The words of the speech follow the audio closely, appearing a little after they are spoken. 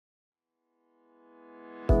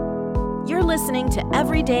listening to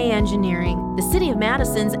Everyday Engineering, the City of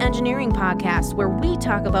Madison's engineering podcast where we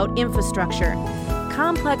talk about infrastructure.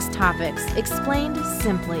 Complex topics explained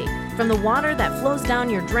simply, from the water that flows down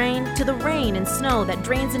your drain to the rain and snow that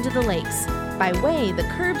drains into the lakes. By way, the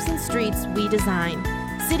curbs and streets we design.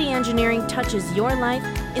 City engineering touches your life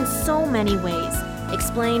in so many ways.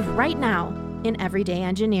 Explained right now in Everyday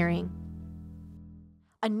Engineering.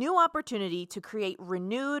 A new opportunity to create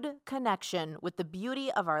renewed connection with the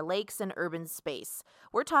beauty of our lakes and urban space.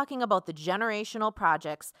 We're talking about the generational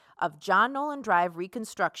projects of John Nolen Drive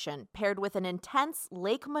Reconstruction paired with an intense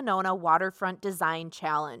Lake Monona Waterfront Design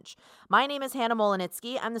Challenge. My name is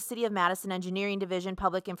Mohelnitzky. I'm the City of Madison Engineering Division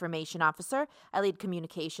Public Information Officer. I lead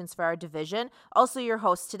communications for our division. Also your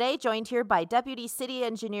host today, joined here by Deputy City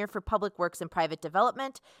Engineer for Public Works and Private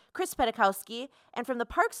Development, Chris Petykowski, and from the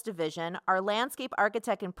Parks Division, our landscape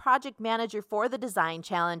architect and project manager for the Design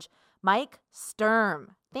Challenge, Mike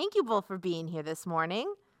Sturm. Thank you both for being here this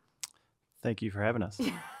morning. Thank you for having us.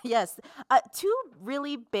 Yes. Two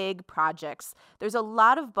really big projects. There's a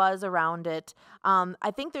lot of buzz around it.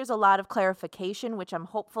 I think there's a lot of clarification, which I'm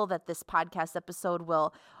hopeful that this podcast episode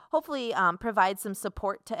will hopefully provide some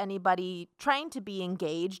support to anybody trying to be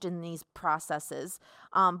engaged in these processes.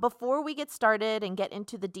 Before we get started and get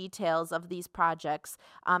into the details of these projects,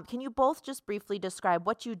 can you both just briefly describe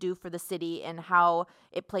what you do for the city and how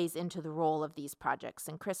it plays into the role of these projects?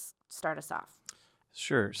 And Chris, start us off.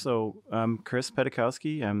 Sure. So I'm Chris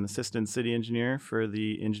Petykowski. I'm the Assistant City Engineer for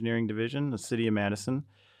the Engineering Division, the City of Madison.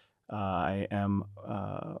 I am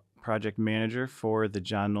Project Manager for the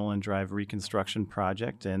John Nolen Drive Reconstruction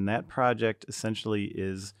project, and that project essentially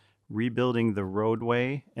is rebuilding the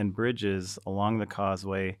roadway and bridges along the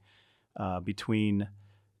causeway between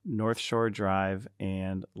North Shore Drive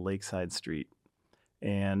and Lakeside Street.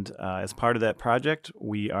 And as part of that project,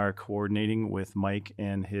 we are coordinating with Mike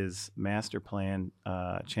and his master plan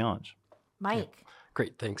challenge. Mike. Yeah.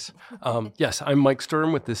 Great, thanks. Yes, I'm Mike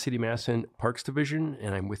Sturm with the City of Madison Parks Division,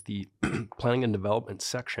 and I'm with the Planning and Development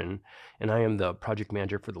section, and I am the project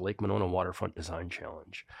manager for the Lake Monona Waterfront Design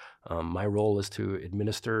Challenge. My role is to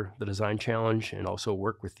administer the Design Challenge and also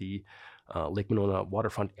work with the Lake Monona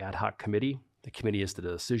Waterfront Ad Hoc Committee. The committee is the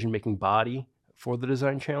decision-making body for the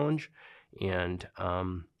Design Challenge, and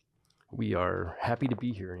we are happy to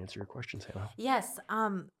be here and answer your questions, Hannah. Yes.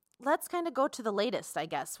 Let's kind of go to the latest, I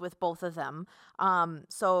guess, with both of them.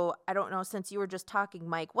 So I don't know, since you were just talking,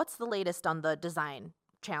 Mike, what's the latest on the Design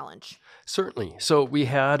Challenge? Certainly. So we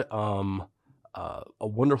had a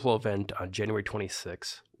wonderful event on January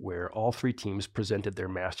 26th where all three teams presented their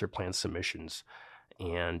master plan submissions.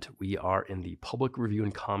 And we are in the public review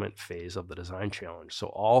and comment phase of the Design Challenge. So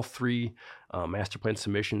all three master plan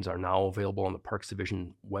submissions are now available on the Parks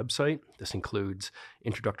Division website. This includes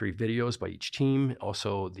introductory videos by each team,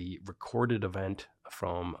 also the recorded event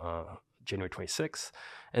from January 26th,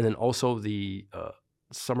 and then also the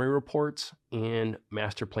summary reports and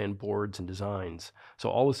master plan boards and designs. So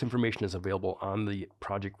all this information is available on the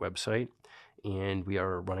project website, and we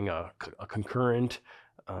are running a concurrent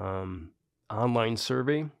online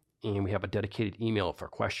survey, and we have a dedicated email for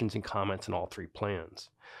questions and comments on all three plans.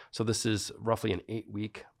 So this is roughly an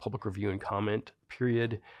 8-week public review and comment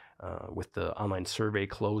period with the online survey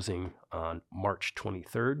closing on March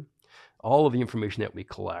 23rd. All of the information that we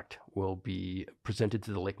collect will be presented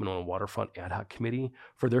to the Lake Monona Waterfront Ad Hoc Committee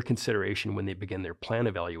for their consideration when they begin their plan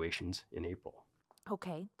evaluations in April.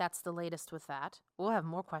 Okay, that's the latest with that. We'll have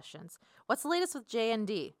more questions. What's the latest with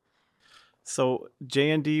J&D? So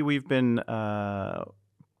J&D, we've been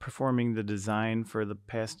performing the design for the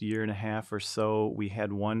past year and a half or so. We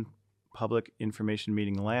had one public information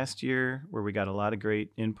meeting last year where we got a lot of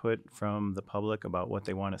great input from the public about what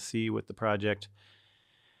they want to see with the project.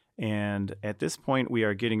 And at this point, we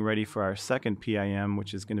are getting ready for our second PIM,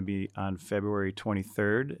 which is going to be on February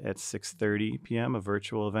 23rd at 6:30 p.m., a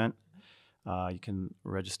virtual event. You can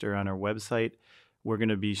register on our website. We're going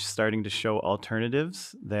to be starting to show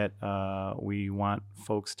alternatives that we want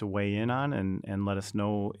folks to weigh in on and let us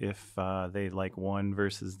know if they like one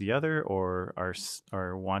versus the other or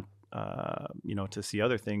want to see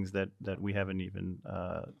other things that we haven't even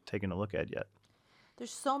taken a look at yet.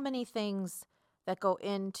 There's so many things that go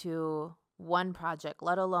into one project,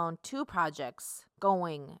 let alone two projects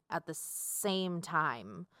going at the same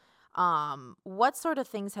time. What sort of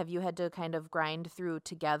things have you had to kind of grind through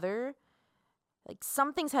together? Like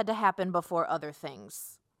some things had to happen before other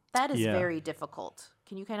things. That is very difficult.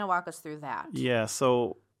 Can you kind of walk us through that? Yeah.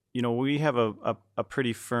 So, we have a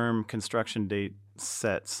pretty firm construction date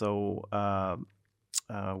set. So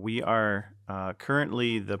we are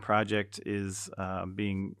currently, the project is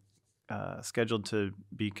being scheduled to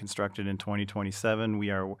be constructed in 2027. We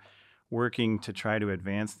are working to try to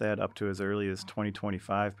advance that up to as early as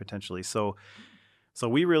 2025 potentially. So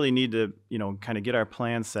we really need to, kind of get our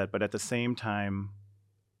plans set, but at the same time,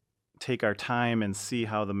 take our time and see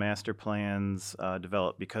how the master plans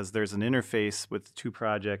develop, because there's an interface with two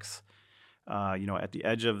projects. At the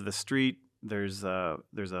edge of the street, there's a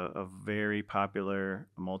very popular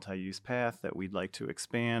multi-use path that we'd like to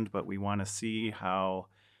expand, but we want to see how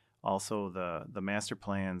also the master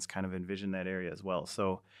plans kind of envision that area as well.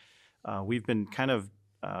 So we've been kind of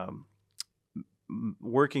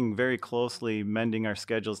working very closely, mending our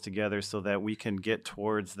schedules together so that we can get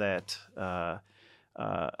towards that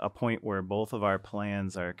a point where both of our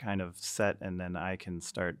plans are kind of set, and then I can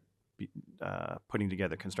start putting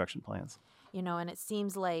together construction plans. And it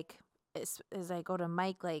seems like as I go to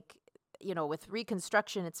Mike, with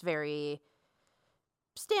reconstruction, it's very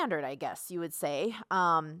standard, I guess you would say.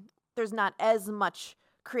 There's not as much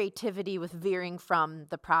creativity with veering from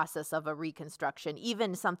the process of a reconstruction,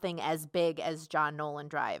 even something as big as John Nolen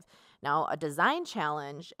Drive. Now, a design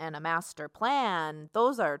challenge and a master plan,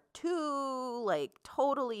 those are two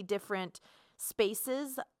totally different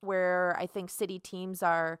spaces where I think city teams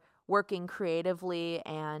are working creatively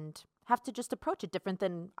and have to just approach it different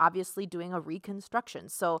than obviously doing a reconstruction.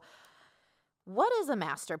 So what is a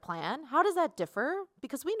master plan? How does that differ?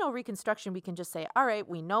 Because we know reconstruction, we can just say, all right,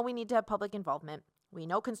 we know we need to have public involvement. We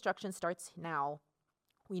know construction starts now.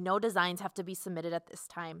 We know designs have to be submitted at this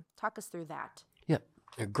time. Talk us through that. Yeah,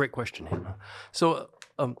 a great question, Hannah. So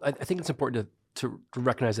I think it's important to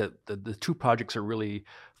recognize that the two projects are really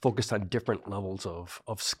focused on different levels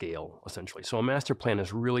of scale, essentially. So a master plan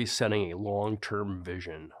is really setting a long-term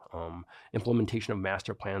vision. Implementation of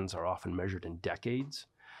master plans are often measured in decades,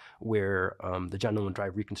 where the John Nolen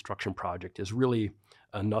Drive Reconstruction project is really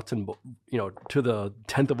a nuts and to the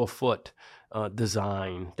 10th of a foot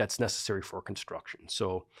design that's necessary for construction.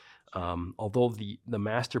 So although the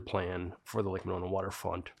master plan for the Lake Monona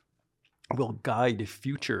waterfront will guide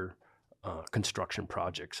future construction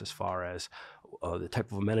projects as far as the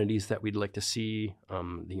type of amenities that we'd like to see,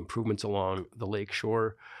 the improvements along the lake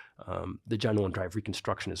shore, the John Nolen Drive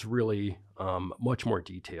Reconstruction is really much more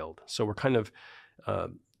detailed. So we're kind of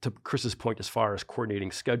to Chris's point, as far as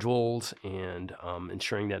coordinating schedules and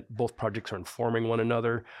ensuring that both projects are informing one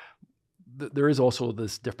another, there is also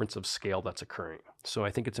this difference of scale that's occurring. So I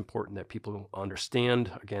think it's important that people understand,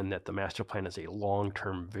 again, that the master plan is a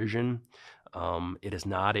long-term vision. It is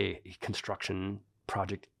not a construction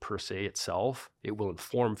project per se itself. It will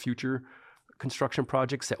inform future construction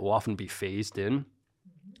projects that will often be phased in.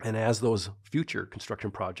 And as those future construction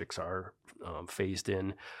projects are phased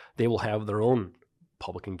in, they will have their own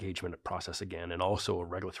public engagement process again, and also a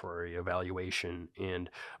regulatory evaluation and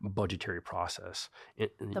budgetary process.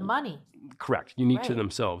 The money. Correct. Unique to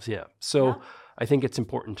themselves, yeah. So yeah. I think it's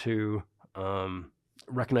important to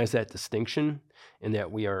recognize that distinction, and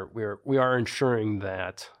that we are ensuring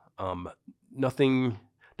that nothing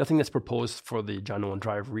that's proposed for the John Nolen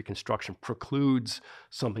Drive reconstruction precludes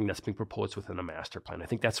something that's being proposed within a master plan. I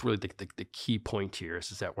think that's really the key point here is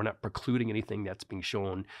that we're not precluding anything that's being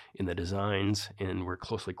shown in the designs, and we're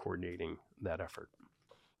closely coordinating that effort.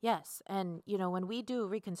 Yes, and when we do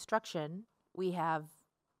reconstruction, we have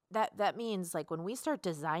that means when we start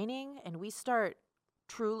designing and we start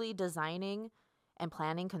truly designing and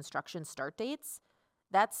planning construction start dates,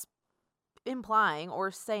 that's implying or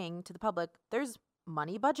saying to the public there's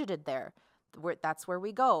money budgeted there. That's where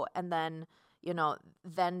we go. And then,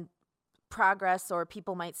 then progress, or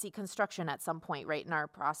people might see construction at some point right in our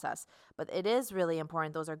process. But it is really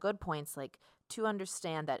important. Those are good points, to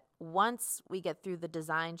understand that once we get through the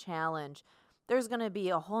design challenge, there's going to be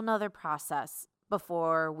a whole nother process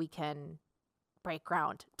before we can break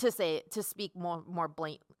ground, to speak more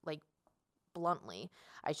bluntly,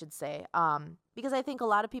 I should say. Because I think a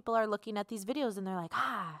lot of people are looking at these videos and they're like,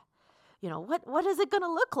 what is it going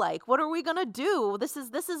to look like? What are we going to do? This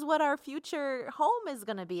is what our future home is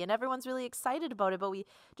going to be. And everyone's really excited about it, but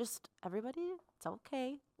everybody, it's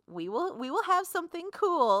okay. We will have something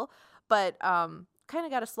cool, but kind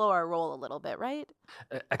of got to slow our roll a little bit, right?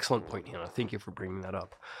 Excellent point, Hannah. Thank you for bringing that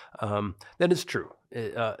up. That is true.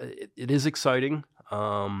 It is exciting.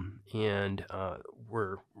 And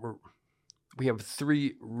we have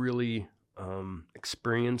three really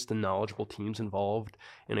experienced and knowledgeable teams involved,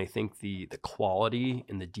 and I think the quality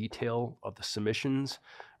and the detail of the submissions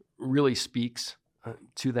really speaks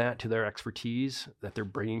to their expertise that they're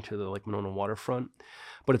bringing to the Lake Monona waterfront.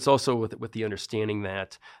 But it's also with the understanding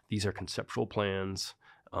that these are conceptual plans.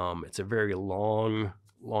 It's a very long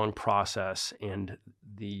process, and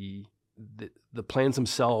the the plans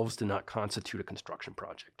themselves do not constitute a construction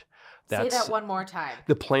project. Say that one more time.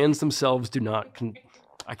 The plans themselves do not.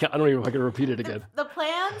 I don't even know if I can repeat it again. The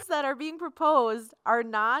plans that are being proposed are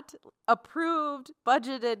not approved,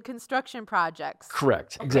 budgeted construction projects.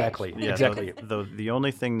 Correct. Okay. Exactly. Yeah, exactly. The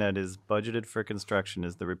only thing that is budgeted for construction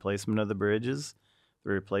is the replacement of the bridges,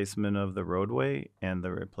 the replacement of the roadway, and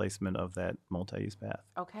the replacement of that multi-use path.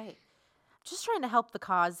 Okay. Just trying to help the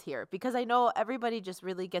cause here, because I know everybody just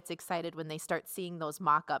really gets excited when they start seeing those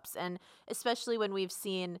mock-ups, and especially when we've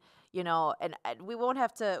seen, and we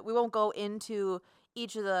won't go into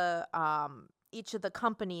each of the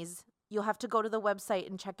companies. You'll have to go to the website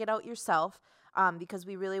and check it out yourself, because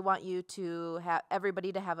we really want you to have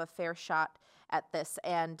everybody to have a fair shot at this,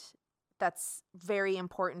 and that's very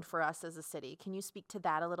important for us as a city. Can you speak to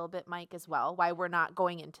that a little bit, Mike, as well? Why we're not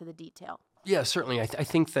going into the detail? Yeah, certainly. I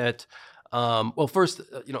think that, first,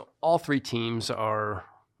 all three teams are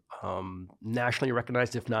nationally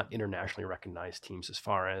recognized, if not internationally recognized teams, as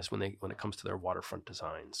far as when it comes to their waterfront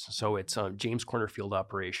designs. So it's James Corner Field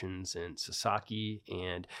Operations and Sasaki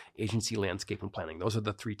and Agency Landscape and Planning. Those are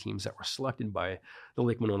the three teams that were selected by the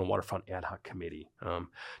Lake Monona Waterfront Ad Hoc Committee.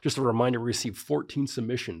 Just a reminder, we received 14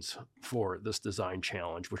 submissions for this design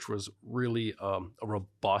challenge, which was really a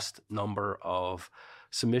robust number of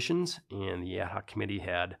submissions, and the ad hoc committee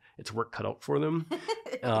had its work cut out for them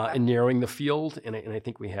in narrowing the field. And I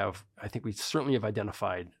think we certainly have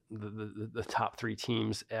identified the top three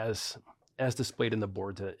teams as displayed in the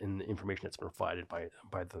boards in the information that's been provided by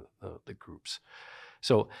the groups.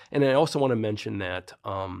 So, and I also want to mention that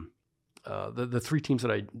the three teams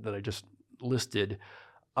that I just listed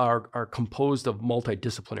are composed of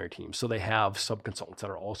multidisciplinary teams. So they have sub-consultants that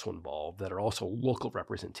are also involved, that are also local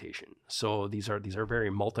representation. So these are very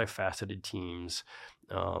multifaceted teams,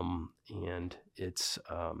 and it's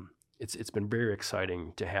been very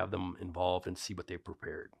exciting to have them involved and see what they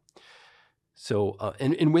prepared. So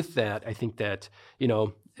and with that, I think that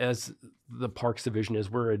as the Parks Division, as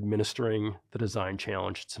we're administering the design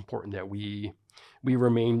challenge, it's important that we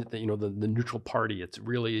remain the neutral party. It's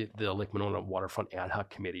really the Lake Monona Waterfront Ad Hoc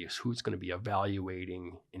Committee is who's going to be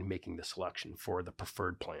evaluating and making the selection for the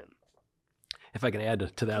preferred plan. If I can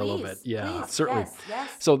add to that a little bit. Yeah, please, certainly. Yes.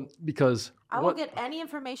 So because I will get any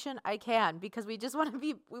information I can, because we just want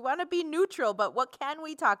to be neutral, but what can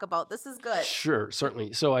we talk about? This is good. Sure,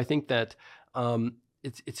 certainly. So I think that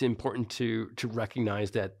it's important to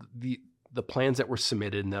recognize that the plans that were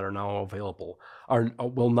submitted and that are now available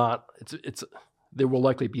will not. There will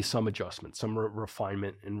likely be some adjustment, some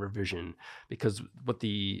refinement and revision, because what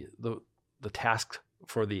the task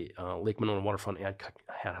for the Lake Monona Waterfront Ad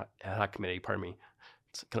Hoc Committee, pardon me,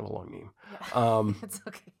 it's kind of a long name. Yeah. It's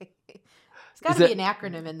okay. It's got to be an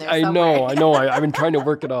acronym in there somewhere. I know. I've been trying to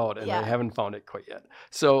work it out, and I haven't found it quite yet.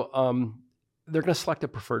 So they're going to select a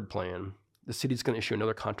preferred plan. The city's going to issue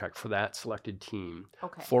another contract for that selected team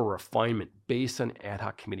for refinement based on ad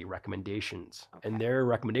hoc committee recommendations. Okay. And their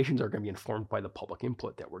recommendations are going to be informed by the public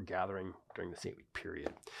input that we're gathering during this 8-week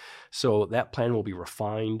period. So that plan will be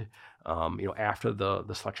refined after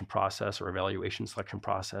the selection process or evaluation selection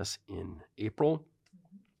process in April.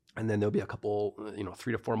 And then there'll be a couple,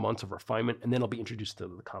 3 to 4 months of refinement, and then it'll be introduced to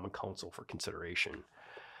the Common Council for consideration.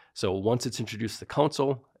 So once it's introduced to the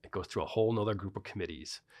council, it goes through a whole nother group of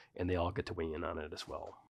committees, and they all get to weigh in on it as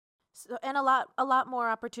well. So, and a lot more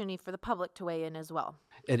opportunity for the public to weigh in as well.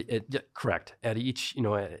 Correct. At each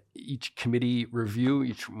committee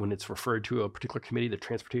review, when it's referred to a particular committee, the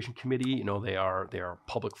transportation committee, they are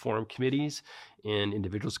public forum committees, and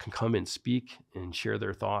individuals can come and speak and share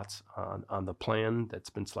their thoughts on the plan that's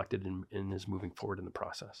been selected and is moving forward in the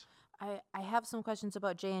process. I have some questions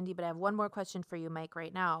about J&D, but I have one more question for you, Mike,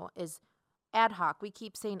 right now, is ad hoc. We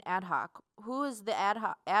keep saying ad hoc. Who is the ad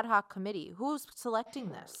hoc committee? Who's selecting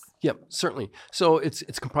this? Yep, certainly. So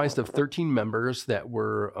it's comprised of 13 members that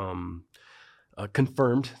were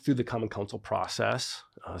confirmed through the Common Council process.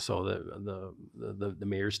 So the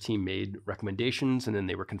mayor's team made recommendations, and then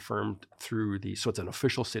they were confirmed through so it's an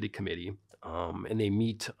official city committee, and they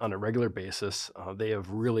meet on a regular basis.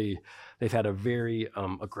 They've had a very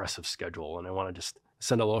aggressive schedule, and I want to just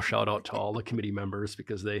send a little shout out to all the committee members,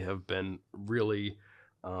 because they have been really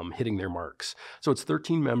hitting their marks. So it's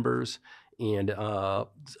 13 members. And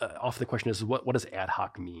often the question is, what does ad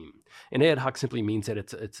hoc mean? And ad hoc simply means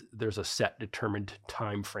that there's a set determined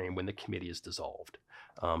time frame when the committee is dissolved.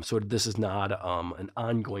 So this is not an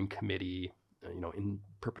ongoing committee, in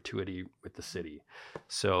perpetuity with the city.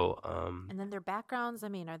 So and then their backgrounds. I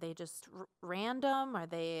mean, are they just random? Are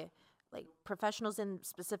they like professionals in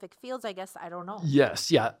specific fields, I guess? I don't know.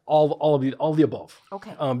 Yes, yeah, all of the above.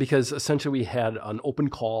 Okay. Because essentially we had an open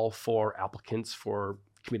call for applicants for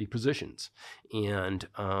committee positions, and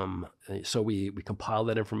so we compiled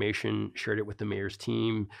that information, shared it with the mayor's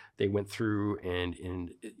team. They went through,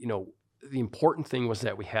 and the important thing was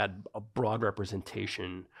that we had a broad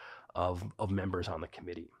representation of members on the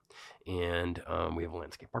committee. And we have a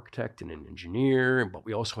landscape architect and an engineer, but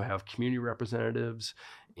we also have community representatives,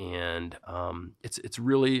 and it's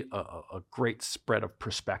really a great spread of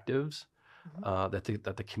perspectives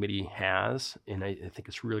that the committee has, and I think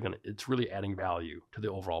it's really adding value to the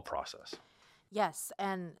overall process. Yes,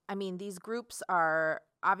 and I mean these groups are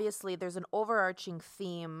obviously there's an overarching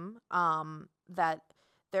theme that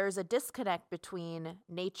there's a disconnect between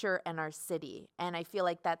nature and our city, and I feel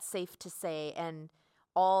like that's safe to say. And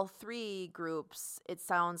all three groups, it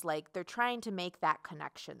sounds like they're trying to make that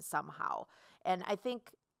connection somehow. And I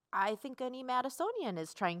think any Madisonian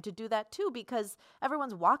is trying to do that too, because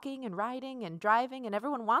everyone's walking and riding and driving and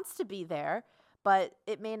everyone wants to be there, but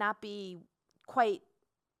it may not be quite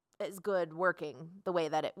as good working the way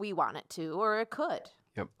that we want it to, or it could.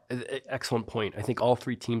 Yep. Excellent point. I think all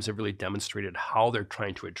three teams have really demonstrated how they're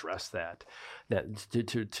trying to address that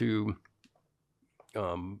to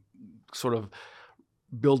sort of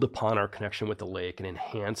build upon our connection with the lake and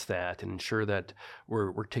enhance that and ensure that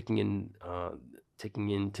we're taking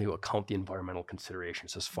into account the environmental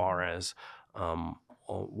considerations as far as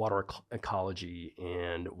water ecology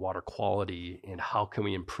and water quality, and how can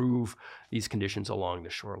we improve these conditions along the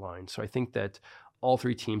shoreline. So I think that all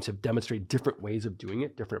three teams have demonstrated different ways of doing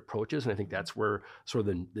it, different approaches, and I think that's where sort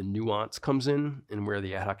of the nuance comes in, and where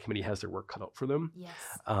the ad hoc committee has their work cut out for them. Yes.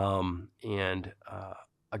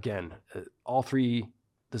 Again, all three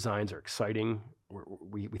designs are exciting.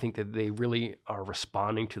 We think that they really are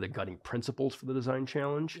responding to the guiding principles for the design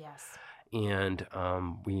challenge. Yes. And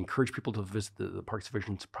we encourage people to visit the Parks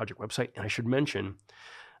Division's project website. And I should mention,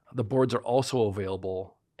 the boards are also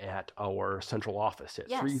available at our central office at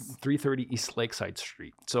 330 East Lakeside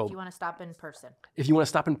Street. So if you want to stop in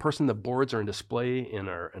person. The boards are in display in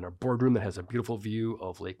our boardroom that has a beautiful view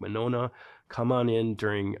of Lake Monona. Come on in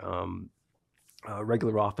during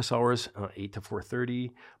regular office hours, 8 to 4:30,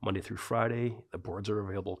 Monday through Friday. The boards are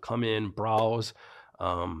available. Come in, browse.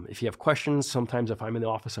 If you have questions, sometimes if I'm in the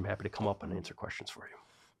office, I'm happy to come up and answer questions for you.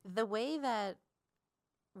 The way that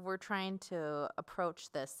we're trying to approach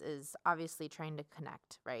this is obviously trying to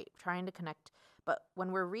connect, right? Trying to connect. But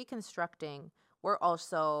when we're reconstructing, we're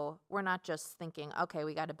not just thinking, okay,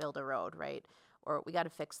 we got to build a road, right? Or we got to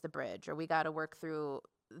fix the bridge, or we got to work through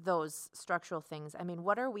those structural things. I mean,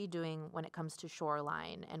 what are we doing when it comes to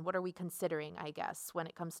shoreline, and what are we considering, I guess, when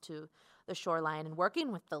it comes to the shoreline and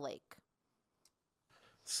working with the lake?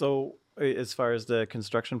 So as far as the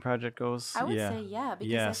construction project goes, I would say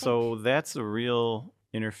because so that's a real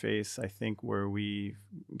interface, I think, where we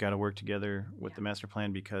got to work together with the master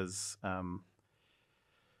plan, because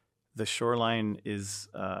the shoreline is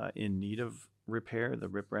in need of repair. The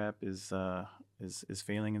riprap is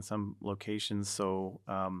failing in some locations. So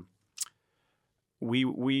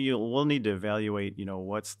we'll need to evaluate,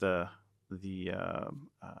 what's the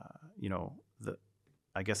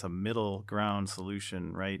I guess a middle ground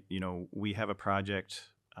solution, right? We have a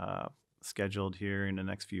project scheduled here in the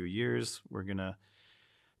next few years. We're gonna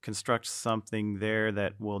construct something there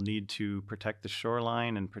that will need to protect the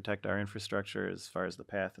shoreline and protect our infrastructure as far as the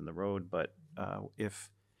path and the road. But if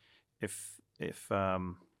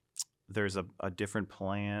there's a different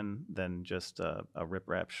plan than just a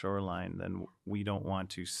riprap shoreline, then we don't want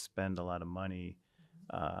to spend a lot of money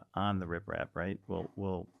on the riprap, right?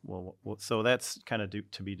 We'll so that's kind of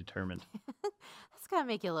to be determined. That's gonna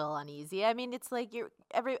make you a little uneasy. I mean, it's like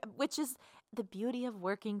which is the beauty of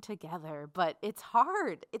working together, but it's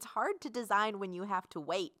hard. It's hard to design when you have to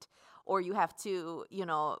wait, or you have to,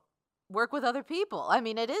 work with other people. I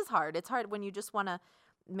mean, it is hard. It's hard when you just want to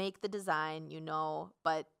make the design,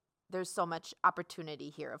 but there's so much opportunity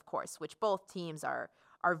here, of course, which both teams are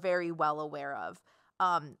very well aware of.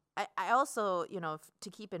 I also, to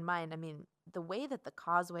keep in mind, I mean, the way that the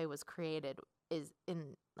causeway was created is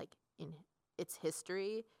in its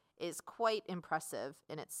history is quite impressive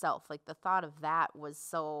in itself. Like, the thought of that was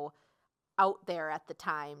so out there at the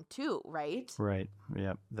time too, right? Right.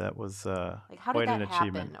 Yeah, that was how quite did that an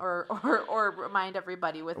achievement. Happen? Or remind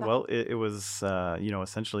everybody with that. Well, it was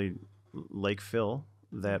essentially Lake fill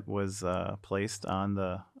that was placed on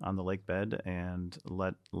the lake bed, and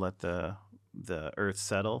let the earth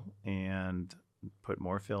settle, and put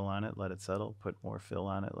more fill on it, let it settle, put more fill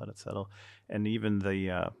on it, let it settle. And even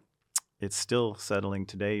the it's still settling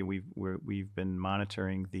today. We've been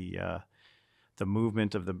monitoring the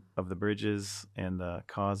movement of the bridges and the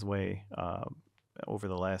causeway over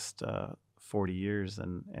the last 40 years,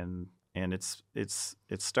 and it's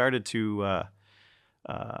started to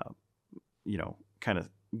kind of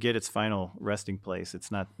get its final resting place.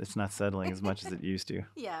 It's not settling as much as it used to.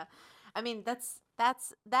 Yeah, I mean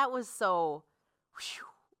that was so. Whew,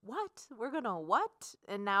 what we're gonna what?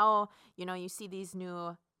 And now you see these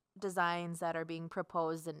new designs that are being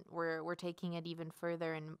proposed, and we're taking it even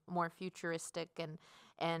further and more futuristic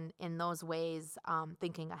and in those ways,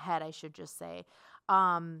 thinking ahead, I should just say.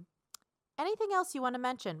 Anything else you want to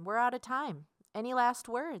mention? We're out of time. Any last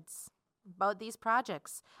words about these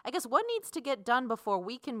projects? I guess what needs to get done before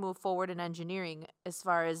we can move forward in engineering as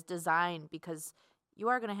far as design, because you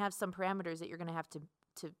are going to have some parameters that you're going to have to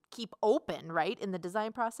keep open, right, in the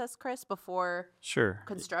design process, Chris, before sure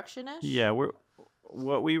construction-ish? Yeah,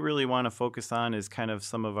 what we really want to focus on is kind of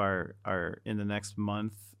some of our in the next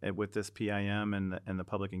month with this PIM and the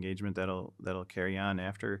public engagement that'll carry on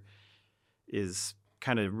after, is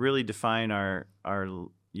kind of really define our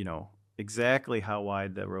exactly how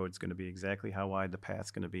wide the road's going to be, exactly how wide the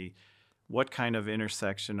path's going to be, what kind of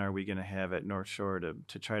intersection are we going to have at North Shore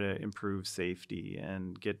to try to improve safety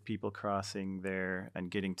and get people crossing there and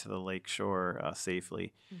getting to the lake shore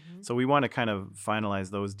safely. Mm-hmm. So we want to kind of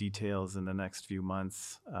finalize those details in the next few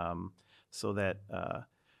months, so that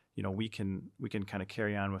we can kind of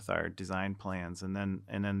carry on with our design plans, and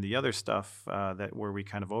then the other stuff that where we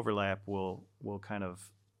kind of overlap, we'll kind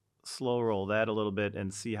of slow roll that a little bit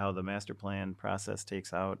and see how the master plan process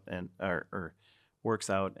takes out and or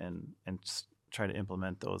works out, and try to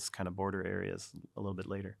implement those kind of border areas a little bit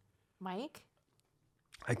later. Mike?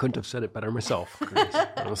 I couldn't have said it better myself, Grace.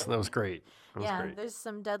 That was great. Great. There's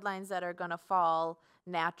some deadlines that are going to fall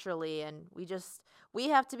naturally, and we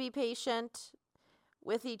have to be patient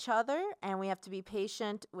with each other, and we have to be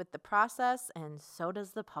patient with the process, and so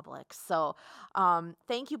does the public. So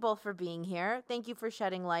thank you both for being here. Thank you for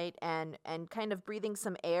shedding light and kind of breathing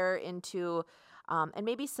some air into and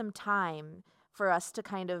maybe some time for us to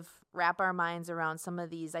kind of wrap our minds around some of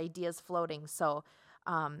these ideas floating. So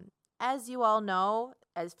as you all know,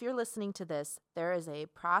 if you're listening to this, there is a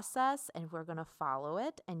process, and we're going to follow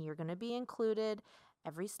it, and you're going to be included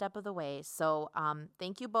every step of the way. So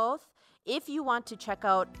thank you both. If you want to check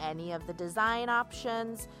out any of the design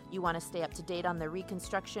options, you want to stay up to date on the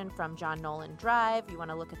reconstruction from John Nolen Drive, you want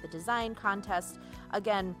to look at the design contest,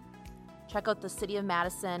 again, check out the City of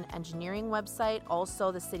Madison Engineering website,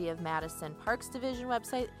 also the City of Madison Parks Division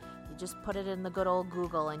website. You just put it in the good old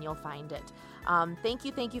Google and you'll find it. Thank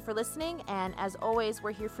you for listening, and as always,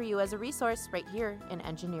 we're here for you as a resource right here in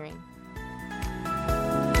engineering.